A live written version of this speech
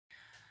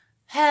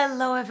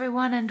Hello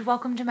everyone and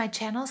welcome to my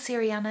channel,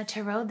 Siriana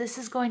Tarot. This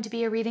is going to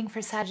be a reading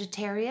for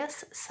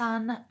Sagittarius,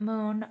 Sun,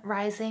 Moon,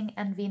 Rising,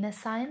 and Venus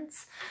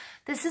signs.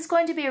 This is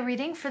going to be a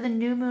reading for the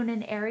new moon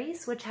in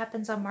Aries, which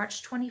happens on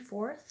March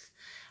 24th.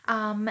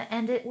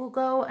 And it will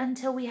go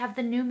until we have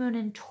the new moon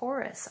in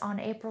Taurus on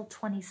April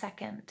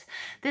 22nd.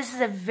 This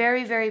is a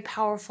very, very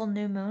powerful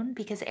new moon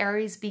because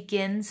Aries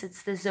begins,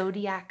 it's the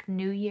zodiac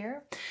new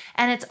year,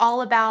 and it's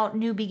all about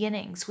new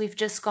beginnings. We've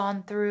just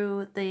gone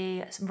through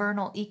the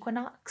vernal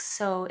equinox,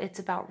 so it's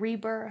about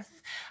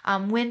rebirth.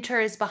 Winter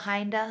is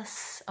behind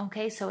us,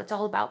 okay, so it's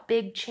all about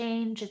big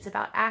change, it's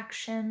about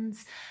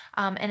actions,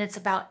 and it's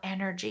about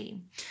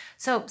energy.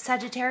 So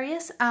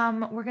Sagittarius,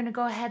 we're going to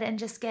go ahead and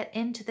just get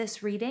into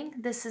this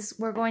reading.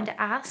 We're going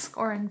to ask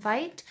or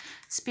invite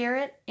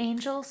spirit,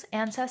 angels,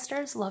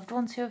 ancestors, loved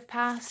ones who have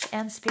passed,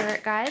 and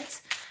spirit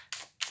guides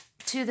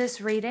to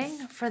this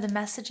reading for the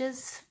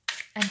messages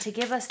and to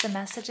give us the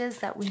messages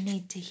that we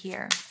need to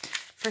hear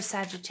for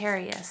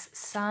Sagittarius,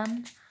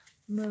 Sun,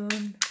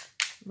 Moon,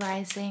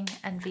 Rising,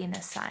 and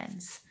Venus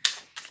signs.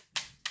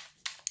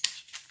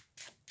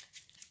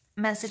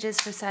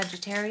 Messages for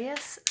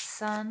Sagittarius,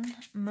 Sun,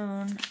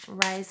 Moon,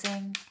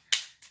 Rising,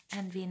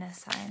 and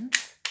Venus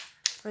signs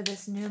for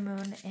this new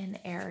moon in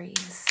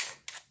Aries.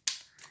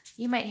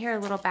 You might hear a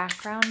little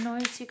background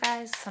noise, you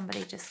guys.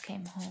 Somebody just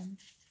came home.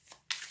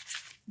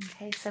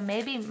 Okay, so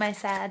maybe my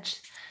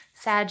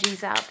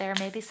Saggies out there,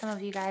 maybe some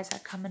of you guys are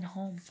coming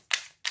home,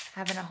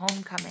 having a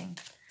homecoming,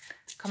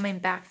 coming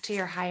back to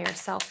your higher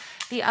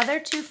self. The other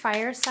two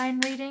fire sign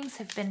readings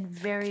have been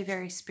very,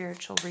 very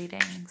spiritual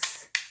readings.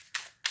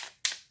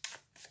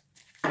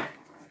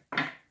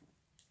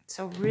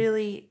 So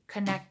really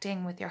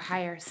connecting with your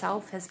higher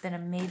self has been a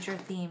major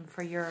theme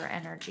for your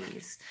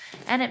energies.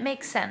 And it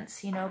makes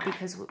sense, you know,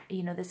 because,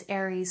 you know, this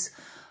Aries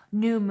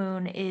new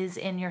moon is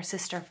in your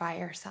sister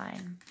fire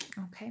sign,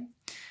 okay?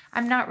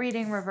 I'm not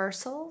reading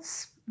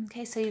reversals,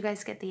 okay? So you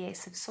guys get the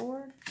Ace of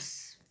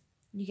Swords,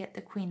 you get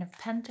the Queen of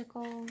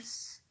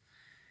Pentacles,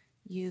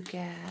 you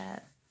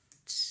get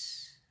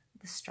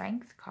the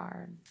Strength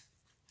card,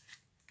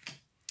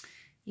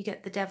 you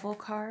get the Devil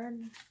card.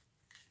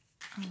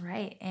 All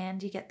right,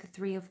 and you get the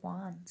Three of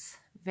Wands.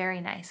 Very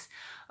nice.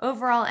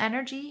 Overall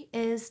energy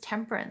is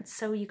Temperance.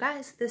 So you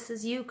guys, this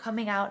is you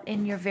coming out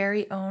in your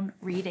very own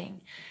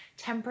reading.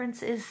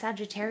 Temperance is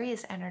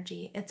Sagittarius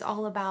energy. It's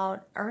all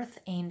about earth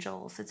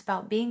angels. It's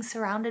about being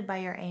surrounded by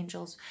your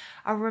angels.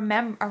 A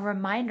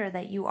reminder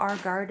that you are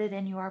guarded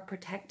and you are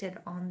protected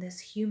on this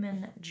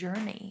human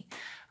journey.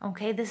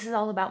 Okay, this is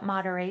all about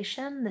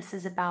moderation. This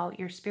is about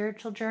your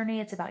spiritual journey.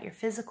 It's about your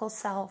physical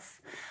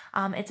self.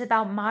 It's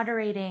about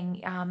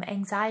moderating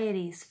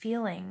anxieties,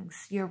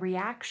 feelings, your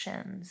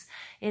reactions.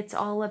 It's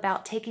all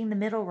about taking the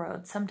middle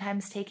road.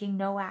 Sometimes taking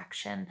no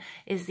action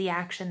is the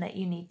action that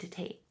you need to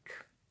take.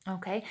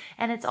 Okay,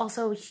 and it's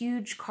also a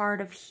huge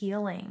card of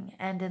healing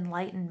and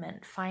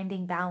enlightenment,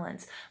 finding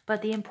balance,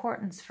 but the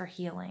importance for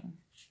healing.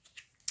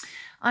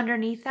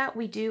 Underneath that,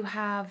 we do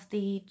have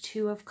the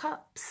Two of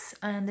Cups,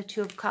 and the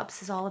Two of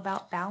Cups is all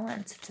about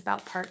balance. It's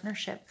about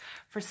partnership.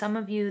 For some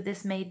of you,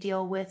 this may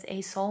deal with a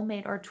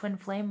soulmate or twin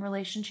flame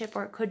relationship,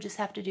 or it could just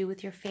have to do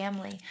with your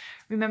family.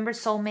 Remember,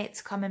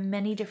 soulmates come in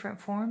many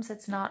different forms.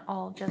 It's not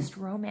all just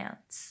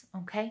romance,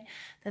 okay?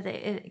 That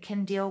it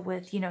can deal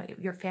with, you know,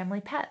 your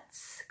family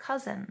pets,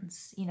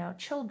 cousins, you know,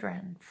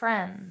 children,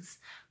 friends,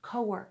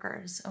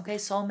 co-workers, okay?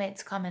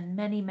 Soulmates come in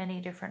many,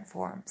 many different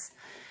forms.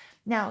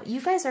 Now, you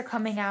guys are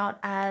coming out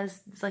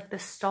as like the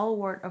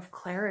stalwart of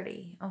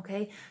clarity,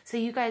 okay? So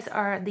you guys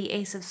are the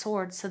Ace of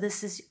Swords. So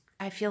this is,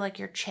 I feel like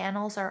your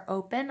channels are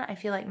open. I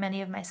feel like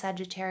many of my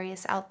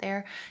Sagittarius out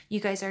there, you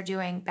guys are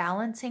doing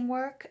balancing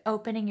work,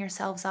 opening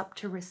yourselves up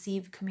to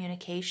receive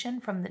communication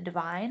from the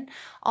divine,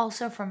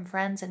 also from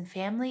friends and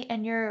family,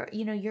 and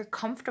you're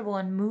comfortable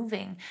in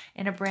moving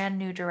in a brand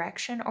new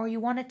direction, or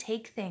you want to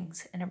take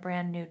things in a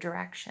brand new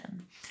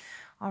direction.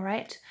 All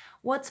right.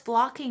 What's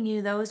blocking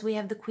you, though, is we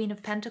have the Queen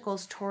of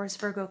Pentacles, Taurus,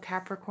 Virgo,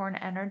 Capricorn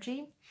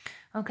energy.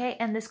 Okay,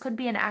 and this could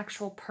be an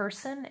actual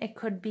person. It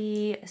could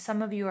be,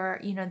 some of you are,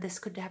 you know, this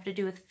could have to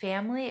do with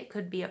family. It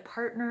could be a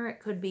partner. It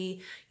could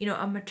be, you know,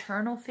 a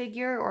maternal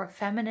figure or a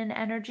feminine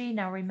energy.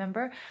 Now,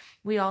 remember,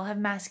 we all have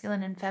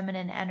masculine and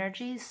feminine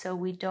energies, so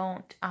we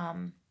don't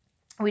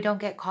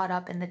get caught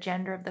up in the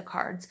gender of the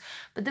cards.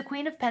 But the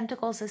Queen of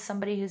Pentacles is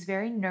somebody who's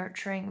very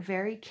nurturing,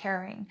 very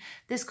caring.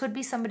 This could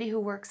be somebody who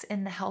works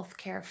in the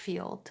healthcare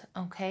field,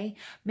 okay?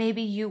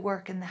 Maybe you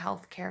work in the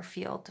healthcare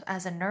field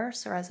as a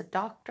nurse or as a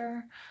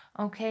doctor,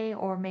 okay?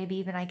 Or maybe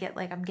even I'm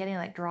getting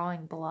like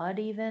drawing blood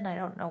even. I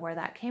don't know where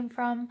that came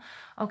from,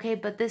 okay?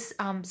 But this,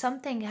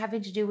 something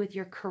having to do with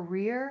your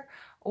career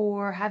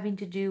or having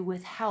to do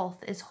with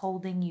health is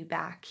holding you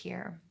back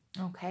here.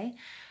 Okay,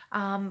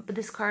 But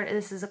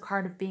this is a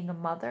card of being a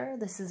mother.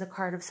 This is a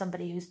card of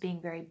somebody who's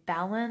being very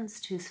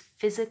balanced, who's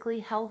physically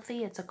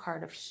healthy. It's a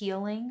card of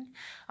healing.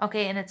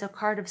 Okay, and it's a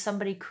card of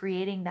somebody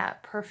creating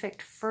that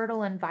perfect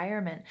fertile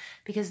environment,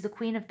 because the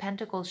Queen of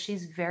Pentacles,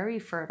 she's very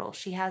fertile.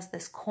 She has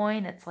this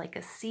coin, it's like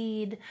a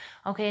seed.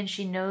 Okay, and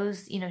she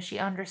knows, she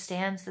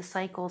understands the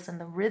cycles and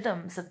the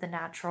rhythms of the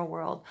natural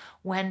world,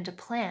 when to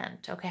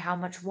plant, okay, how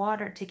much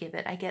water to give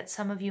it. I get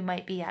some of you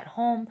might be at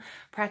home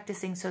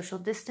practicing social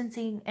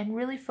distancing and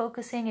really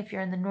focusing, if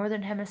you're in the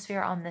Northern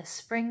Hemisphere, on this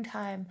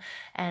springtime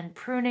and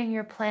pruning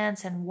your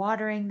plants and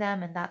watering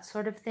them and that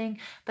sort of thing.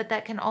 But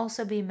that can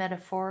also be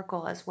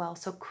metaphorical as well.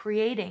 So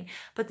creating,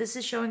 but this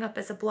is showing up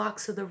as a block.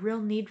 So the real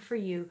need for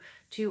you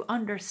to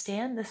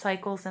understand the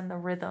cycles and the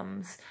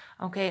rhythms,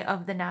 okay,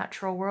 of the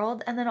natural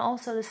world, and then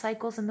also the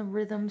cycles and the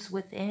rhythms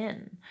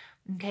within,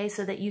 okay,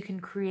 so that you can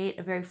create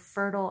a very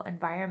fertile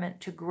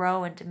environment to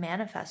grow and to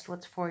manifest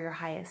what's for your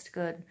highest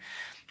good.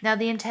 Now,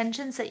 the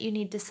intentions that you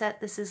need to set,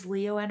 this is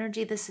Leo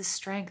energy, this is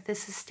strength,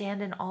 this is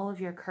stand in all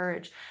of your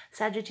courage.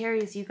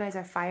 Sagittarius, you guys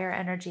are fire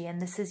energy, and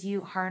this is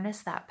you.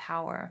 Harness that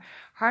power.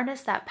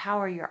 Harness that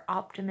power, your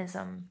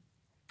optimism,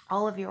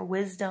 all of your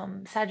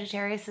wisdom.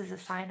 Sagittarius is a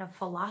sign of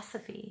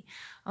philosophy,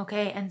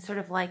 okay, and sort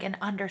of like an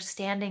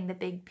understanding the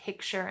big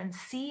picture and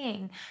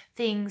seeing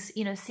things,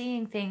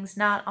 seeing things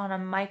not on a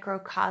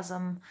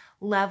microcosm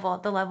level,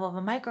 the level of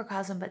a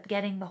microcosm, but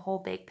getting the whole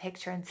big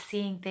picture and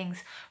seeing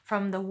things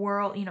from the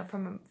world,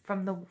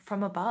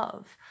 from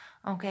above.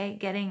 Okay,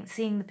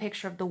 seeing the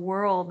picture of the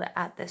world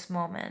at this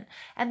moment.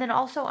 And then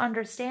also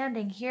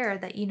understanding here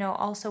that,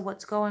 also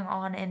what's going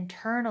on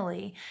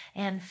internally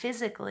and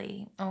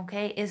physically,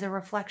 okay, is a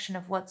reflection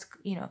of what's,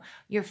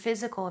 your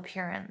physical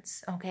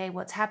appearance, okay?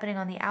 What's happening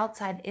on the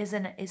outside is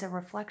a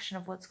reflection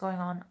of what's going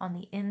on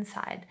the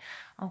inside,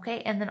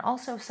 okay? And then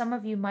also some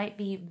of you might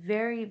be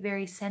very,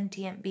 very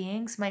sentient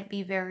beings, might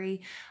be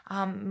very,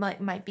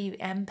 might be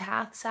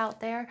empaths out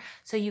there.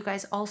 So you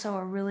guys also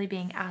are really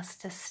being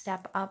asked to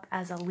step up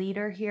as a leader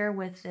here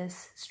with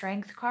this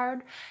strength card,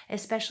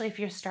 especially if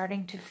you're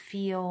starting to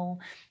feel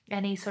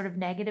any sort of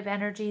negative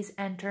energies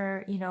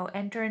enter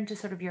into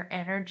sort of your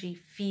energy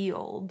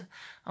field,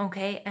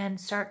 okay, and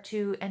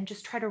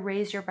just try to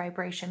raise your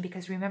vibration,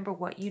 because remember,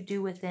 what you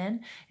do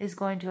within is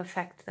going to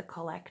affect the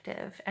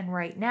collective, and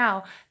right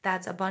now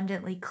that's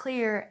abundantly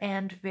clear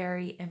and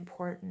very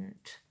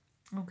important.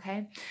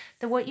 Okay,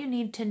 then what you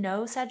need to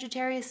know,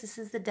 Sagittarius, this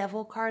is the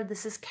Devil card.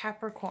 This is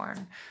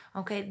Capricorn.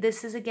 Okay,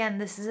 this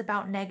is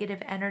about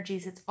negative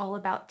energies. It's all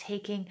about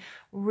taking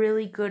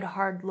really good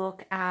hard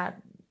look at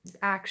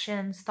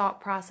actions, thought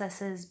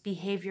processes,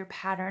 behavior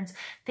patterns,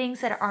 things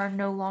that are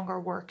no longer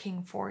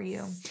working for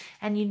you.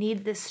 And you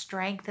need this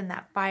strength and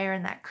that fire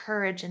and that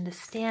courage, and to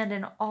stand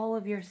in all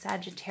of your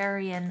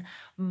Sagittarian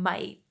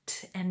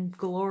might and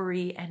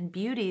glory and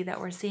beauty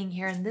that we're seeing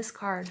here in this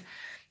card.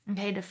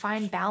 Okay, to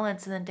find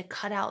balance and then to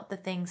cut out the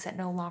things that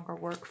no longer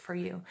work for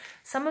you.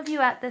 Some of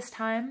you at this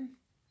time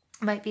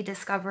might be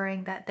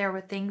discovering that there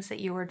were things that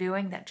you were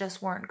doing that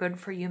just weren't good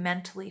for you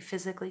mentally,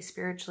 physically,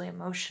 spiritually,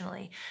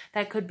 emotionally.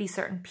 That could be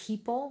certain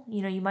people.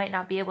 You might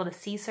not be able to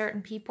see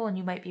certain people, and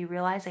you might be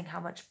realizing how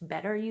much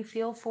better you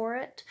feel for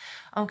it.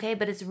 Okay,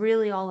 but it's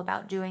really all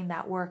about doing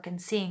that work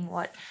and seeing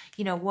what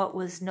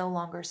was no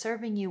longer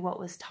serving you, what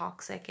was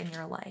toxic in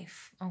your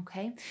life.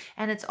 Okay,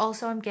 and it's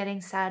also, I'm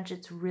getting, Sag,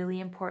 it's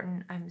really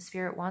important.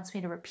 Spirit wants me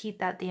to repeat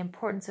that, the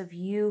importance of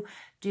you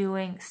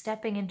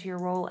stepping into your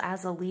role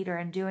as a leader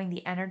and doing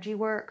the energy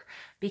work,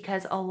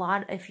 because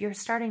if you're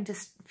starting to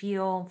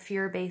feel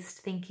fear-based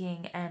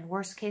thinking and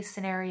worst case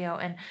scenario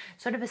and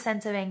sort of a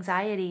sense of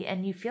anxiety,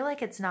 and you feel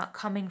like it's not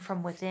coming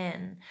from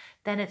within,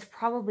 then it's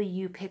probably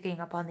you picking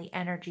up on the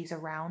energies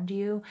around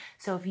you.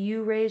 So if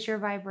you raise your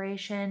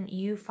vibration,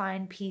 you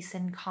find peace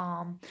and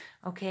calm,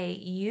 okay,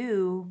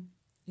 you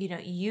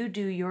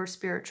do your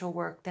spiritual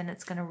work, then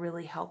it's going to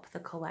really help the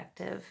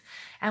collective.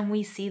 And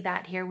we see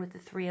that here with the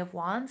Three of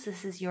Wands.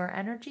 This is your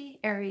energy,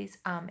 Aries,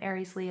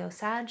 Leo,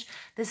 Sag.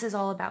 This is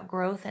all about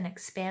growth and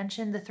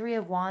expansion. The Three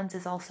of Wands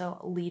is also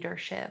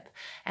leadership.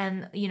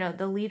 And,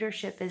 the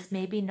leadership is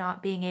maybe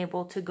not being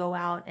able to go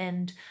out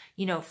and,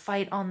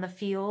 fight on the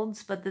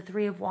fields, but the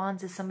Three of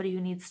Wands is somebody who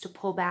needs to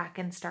pull back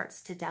and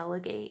starts to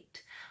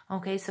delegate.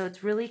 Okay, so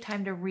it's really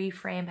time to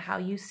reframe how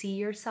you see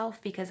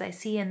yourself, because I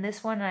see in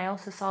this one, and I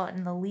also saw it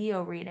in the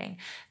Leo reading,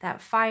 that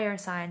fire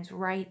signs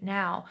right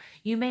now,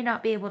 you may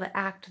not be able to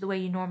act the way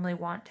you normally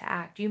want to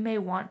act. You may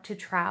want to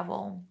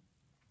travel.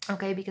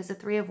 Okay, because the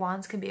Three of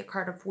Wands can be a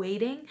card of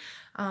waiting.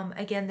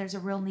 Again, there's a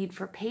real need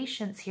for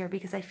patience here,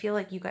 because I feel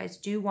like you guys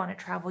do want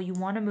to travel. You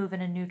want to move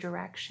in a new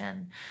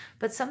direction.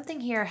 But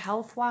something here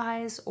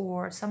health-wise,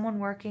 or someone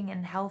working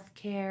in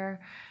healthcare,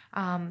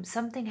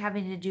 something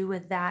having to do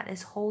with that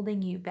is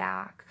holding you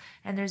back.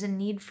 And there's a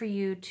need for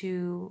you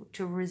to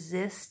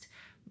resist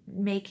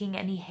making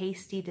any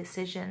hasty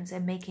decisions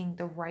and making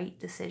the right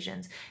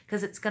decisions,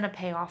 because it's going to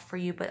pay off for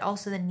you, but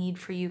also the need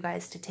for you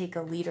guys to take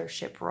a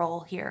leadership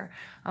role here.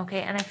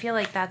 Okay, and I feel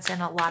like that's in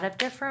a lot of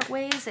different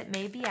ways. It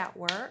may be at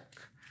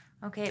work.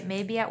 Okay, it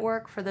may be at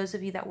work for those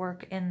of you that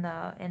work in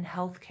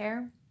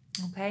healthcare.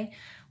 okay,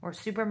 or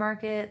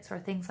supermarkets or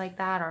things like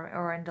that,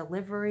 or in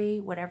delivery,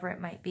 whatever it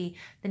might be,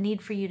 the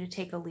need for you to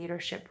take a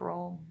leadership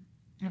role,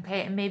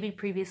 okay? And maybe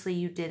previously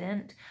you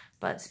didn't,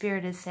 but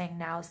Spirit is saying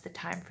now is the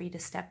time for you to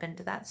step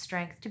into that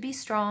strength, to be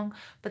strong,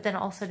 but then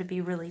also to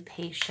be really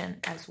patient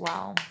as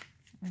well,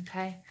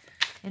 okay?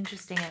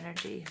 Interesting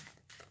energy,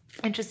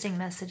 interesting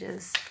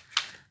messages.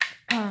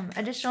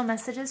 Additional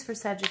messages for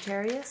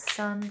Sagittarius,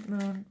 Sun,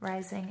 Moon,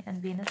 Rising,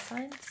 and Venus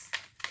signs.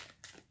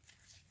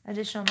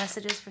 Additional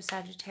messages for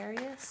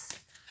Sagittarius,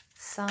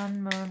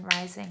 Sun, Moon,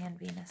 Rising, and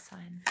Venus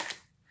sign.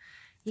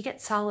 You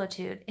get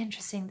solitude.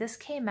 Interesting. This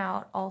came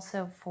out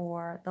also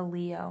for the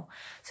Leo.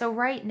 So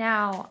right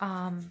now,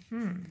 I'm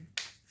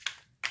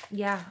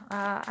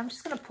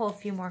just going to pull a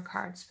few more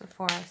cards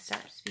before I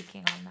start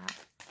speaking on that.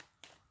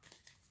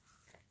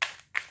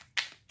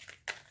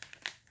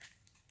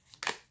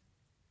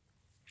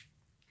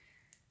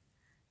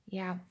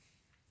 Yeah.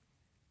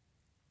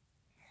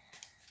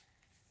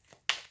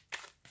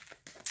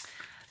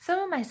 Some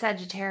of my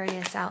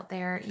Sagittarius out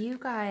there, you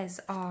guys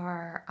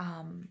are,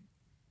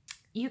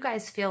 you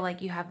guys feel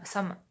like you have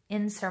some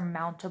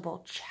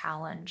insurmountable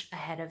challenge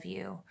ahead of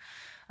you.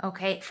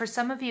 Okay, for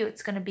some of you,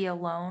 it's going to be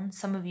alone.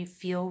 Some of you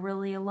feel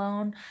really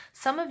alone.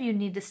 Some of you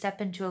need to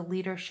step into a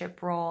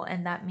leadership role,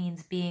 and that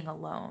means being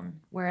alone.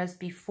 Whereas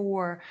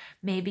before,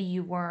 maybe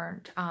you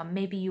weren't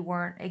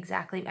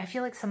exactly. I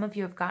feel like some of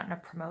you have gotten a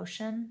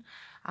promotion,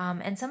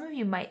 and some of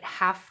you might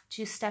have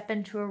to step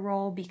into a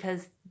role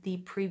because the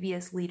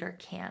previous leader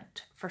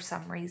can't for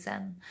some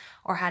reason,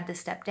 or had to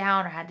step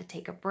down, or had to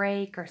take a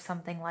break, or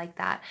something like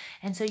that.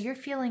 And so you're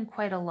feeling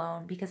quite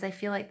alone because I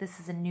feel like this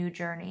is a new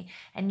journey,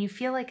 and you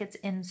feel like it's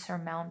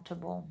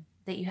insurmountable,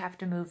 that you have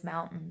to move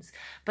mountains.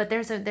 But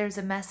there's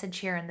a message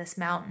here in this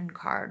mountain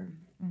card,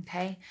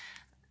 okay?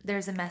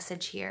 There's a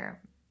message here.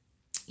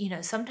 You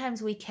know,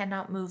 sometimes we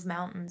cannot move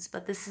mountains,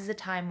 but this is a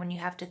time when you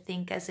have to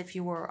think as if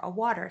you were a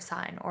water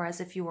sign, or as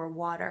if you were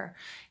water.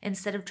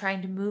 Instead of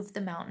trying to move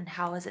the mountain,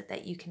 how is it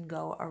that you can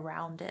go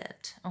around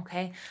it?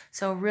 Okay,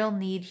 so a real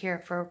need here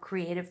for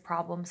creative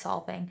problem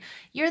solving.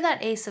 You're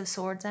that Ace of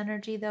Swords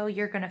energy, though.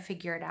 You're going to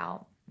figure it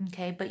out.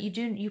 Okay, but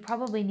you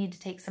probably need to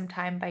take some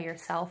time by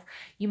yourself.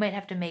 You might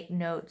have to make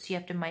notes.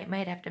 You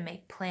might have to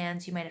make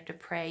plans. You might have to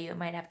pray. You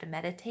might have to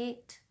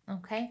meditate.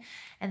 Okay,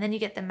 and then you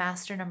get the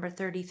master number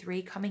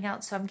 33 coming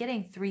out. So I'm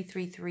getting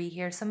 333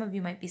 here. Some of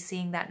you might be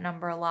seeing that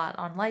number a lot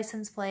on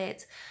license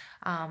plates,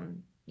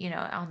 you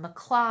know, on the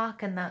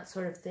clock and that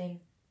sort of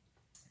thing.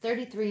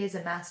 33 is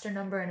a master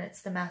number, and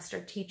it's the master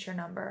teacher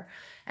number,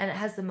 and it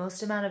has the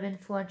most amount of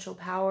influential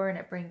power, and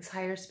it brings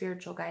higher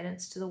spiritual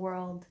guidance to the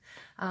world,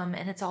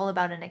 and it's all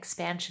about an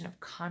expansion of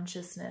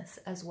consciousness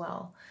as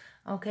well.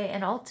 Okay,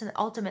 and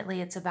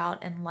ultimately it's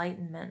about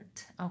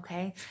enlightenment,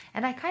 okay?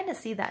 And I kind of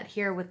see that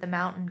here with the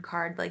mountain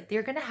card. Like,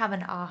 you're going to have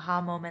an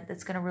aha moment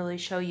that's going to really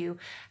show you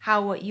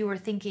how what you were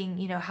thinking,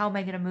 you know, how am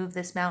I going to move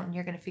this mountain?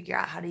 You're going to figure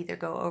out how to either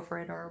go over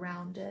it or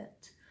around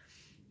it.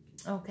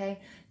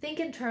 Okay, think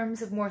in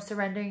terms of more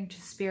surrendering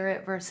to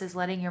spirit versus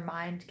letting your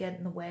mind get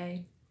in the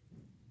way.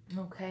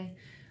 Okay,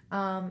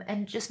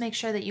 and just make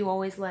sure that you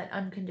always let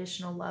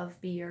unconditional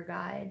love be your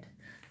guide.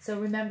 So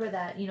remember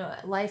that, you know,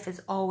 life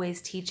is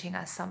always teaching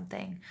us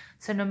something.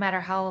 So no matter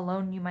how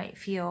alone you might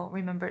feel,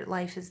 remember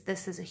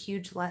this is a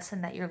huge lesson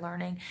that you're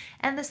learning.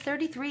 And this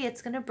 33,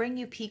 it's going to bring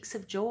you peaks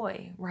of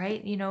joy,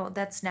 right? You know,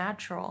 that's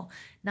natural.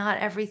 Not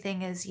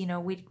everything is, you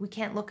know, we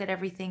can't look at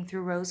everything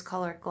through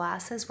rose-colored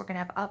glasses. We're going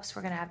to have ups,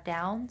 we're going to have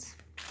downs.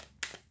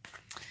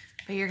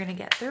 But you're going to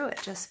get through it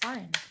just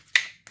fine.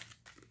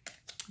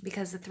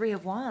 Because the Three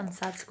of Wands,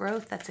 that's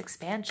growth, that's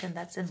expansion,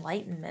 that's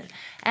enlightenment.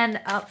 And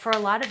for a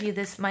lot of you,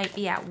 this might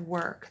be at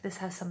work. This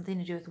has something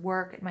to do with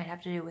work. It might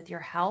have to do with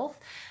your health.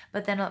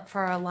 But then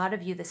for a lot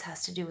of you, this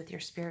has to do with your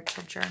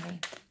spiritual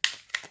journey.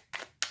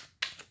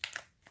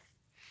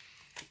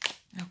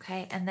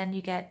 Okay, and then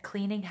you get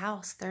cleaning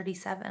house,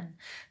 37.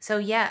 So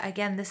yeah,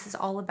 again, this is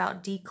all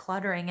about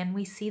decluttering, and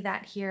we see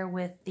that here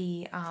with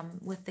the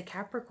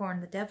Capricorn,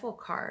 the Devil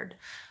card.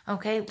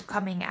 Okay,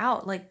 coming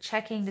out, like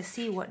checking to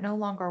see what no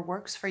longer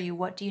works for you.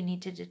 What do you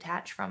need to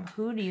detach from?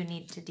 Who do you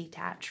need to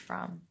detach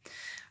from?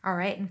 All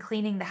right, and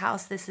cleaning the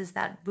house, this is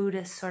that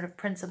Buddhist sort of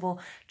principle,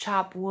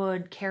 chop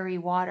wood, carry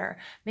water.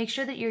 Make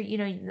sure that you're, you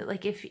know,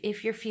 like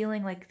if you're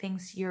feeling like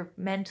things, you're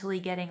mentally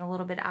getting a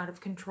little bit out of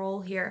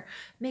control here,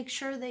 make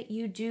sure that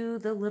you do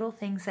the little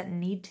things that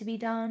need to be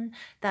done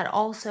that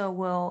also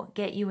will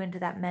get you into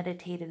that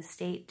meditative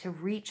state to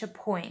reach a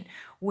point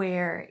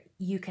where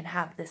you can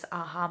have this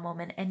aha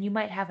moment. And you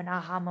might have an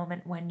aha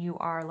moment when you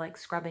are like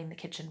scrubbing the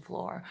kitchen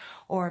floor,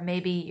 or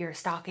maybe you're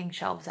stocking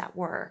shelves at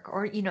work,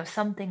 or, you know,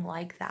 something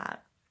like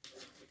that.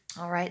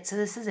 All right, so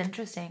this is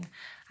interesting.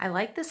 I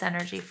like this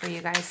energy for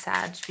you guys,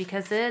 Sag,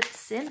 because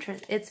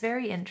it's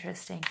very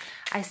interesting.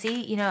 I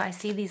see, you know, I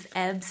see these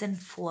ebbs and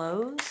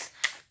flows,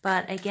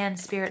 but again,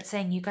 Spirit's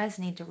saying you guys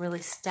need to really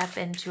step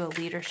into a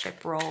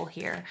leadership role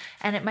here,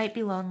 and it might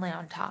be lonely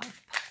on top.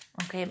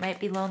 Okay, it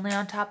might be lonely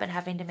on top and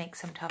having to make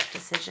some tough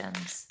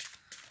decisions.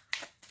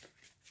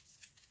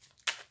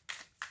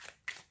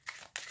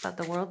 But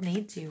the world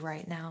needs you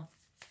right now.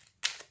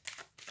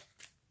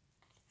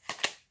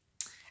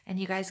 And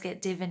you guys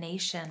get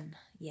divination.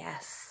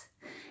 Yes.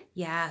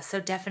 Yeah, so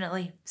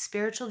definitely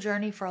spiritual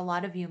journey for a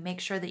lot of you. Make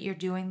sure that you're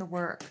doing the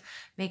work.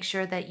 Make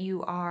sure that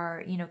you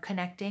are,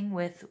 connecting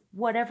with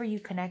whatever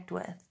you connect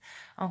with.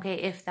 Okay,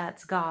 if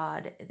that's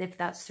God, if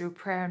that's through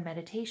prayer and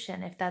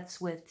meditation, if that's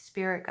with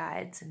spirit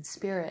guides and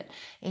spirit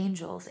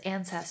angels,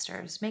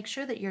 ancestors, make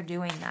sure that you're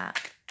doing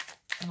that.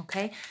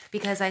 Okay,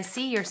 because I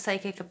see your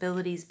psychic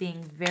abilities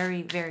being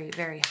very, very,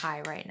 very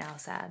high right now,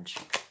 Sag.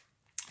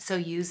 So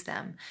use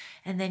them.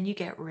 And then you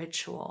get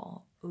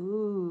ritual.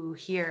 Ooh,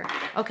 here.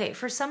 Okay,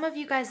 for some of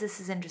you guys, this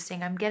is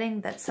interesting. I'm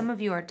getting that some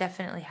of you are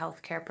definitely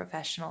healthcare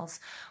professionals.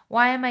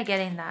 Why am I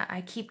getting that?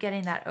 I keep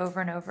getting that over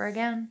and over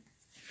again.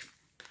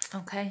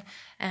 Okay,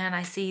 and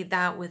I see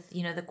that with,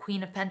 the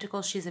Queen of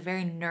Pentacles. She's a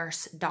very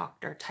nurse,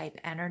 doctor type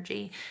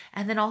energy.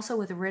 And then also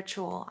with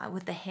ritual,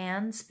 with the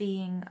hands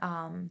being,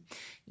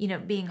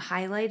 being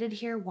highlighted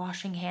here,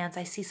 washing hands.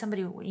 I see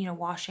somebody,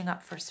 washing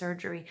up for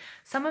surgery.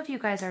 Some of you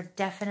guys are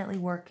definitely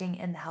working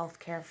in the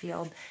healthcare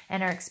field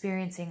and are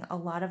experiencing a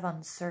lot of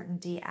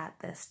uncertainty at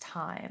this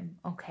time.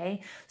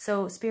 Okay,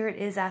 so Spirit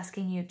is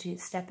asking you to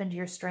step into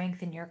your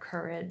strength and your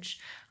courage.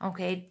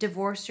 Okay,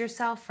 divorce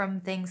yourself from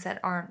things that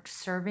aren't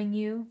serving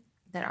you,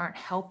 that aren't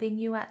helping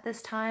you at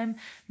this time.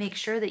 Make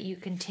sure that you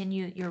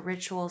continue your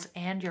rituals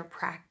and your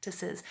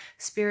practices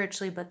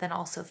spiritually, but then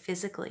also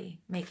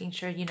physically, making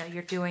sure,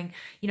 you're doing,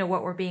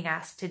 what we're being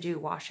asked to do,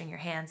 washing your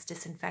hands,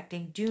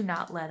 disinfecting. Do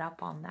not let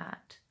up on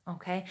that.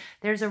 Okay.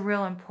 There's a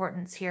real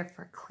importance here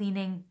for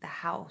cleaning the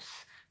house,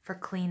 for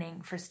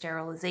cleaning, for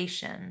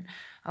sterilization.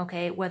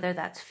 Okay. Whether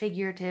that's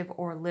figurative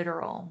or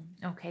literal.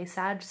 Okay,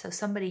 Sag. So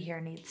somebody here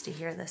needs to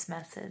hear this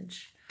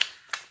message.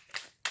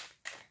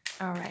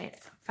 All right.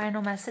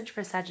 Final message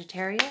for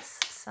Sagittarius,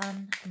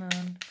 Sun,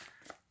 Moon,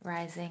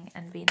 Rising,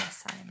 and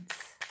Venus signs.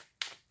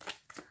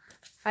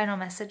 Final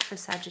message for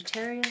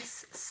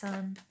Sagittarius,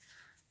 Sun,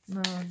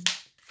 Moon,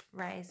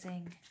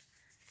 Rising,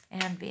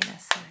 and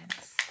Venus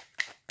signs.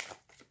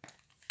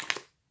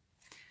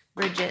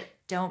 Bridget,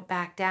 don't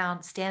back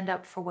down. Stand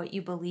up for what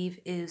you believe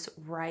is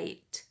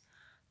right.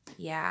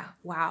 Yeah,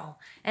 wow.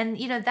 And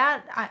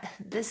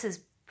this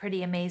is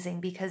pretty amazing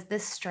because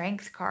this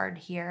Strength card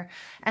here,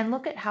 and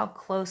look at how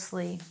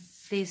closely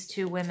these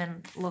two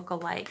women look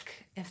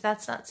alike. If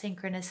that's not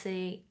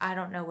synchronicity, I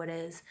don't know what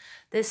is.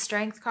 This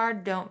Strength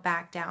card, don't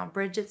back down.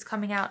 Bridget's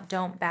coming out,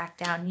 don't back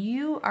down.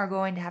 You are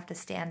going to have to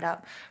stand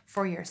up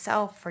for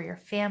yourself, for your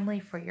family,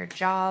 for your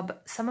job.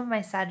 Some of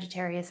my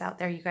Sagittarius out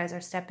there, you guys are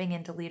stepping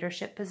into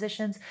leadership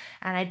positions,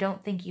 and I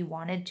don't think you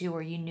wanted to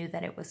or you knew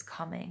that it was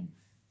coming.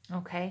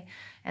 Okay,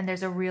 and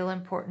there's a real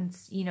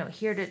importance,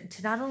 here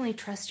to not only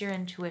trust your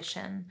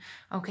intuition,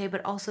 okay,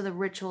 but also the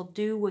ritual.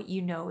 Do what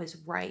you know is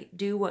right.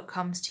 Do what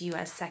comes to you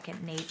as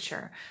second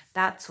nature.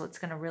 That's what's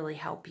going to really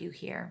help you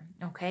here,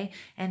 okay?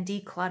 And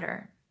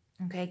declutter,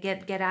 okay?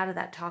 Get out of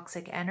that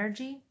toxic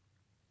energy,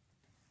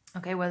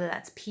 okay? Whether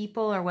that's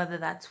people or whether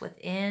that's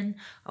within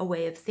a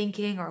way of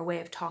thinking or a way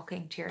of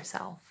talking to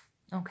yourself,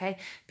 okay?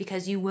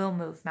 Because you will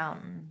move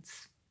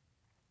mountains.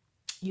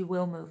 You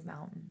will move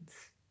mountains.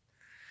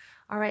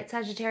 All right,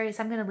 Sagittarius,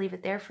 I'm going to leave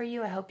it there for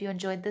you. I hope you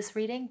enjoyed this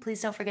reading. Please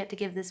don't forget to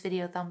give this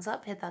video a thumbs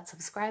up, hit that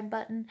subscribe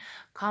button,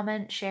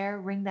 comment, share,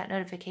 ring that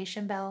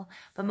notification bell.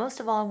 But most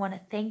of all, I want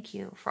to thank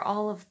you for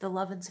all of the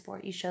love and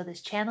support you show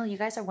this channel. You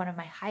guys are one of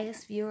my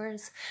highest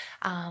viewers,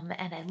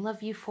 and I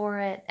love you for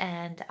it.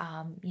 And,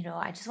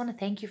 I just want to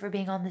thank you for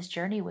being on this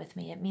journey with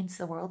me. It means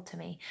the world to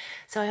me.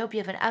 So I hope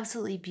you have an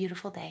absolutely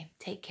beautiful day.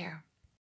 Take care.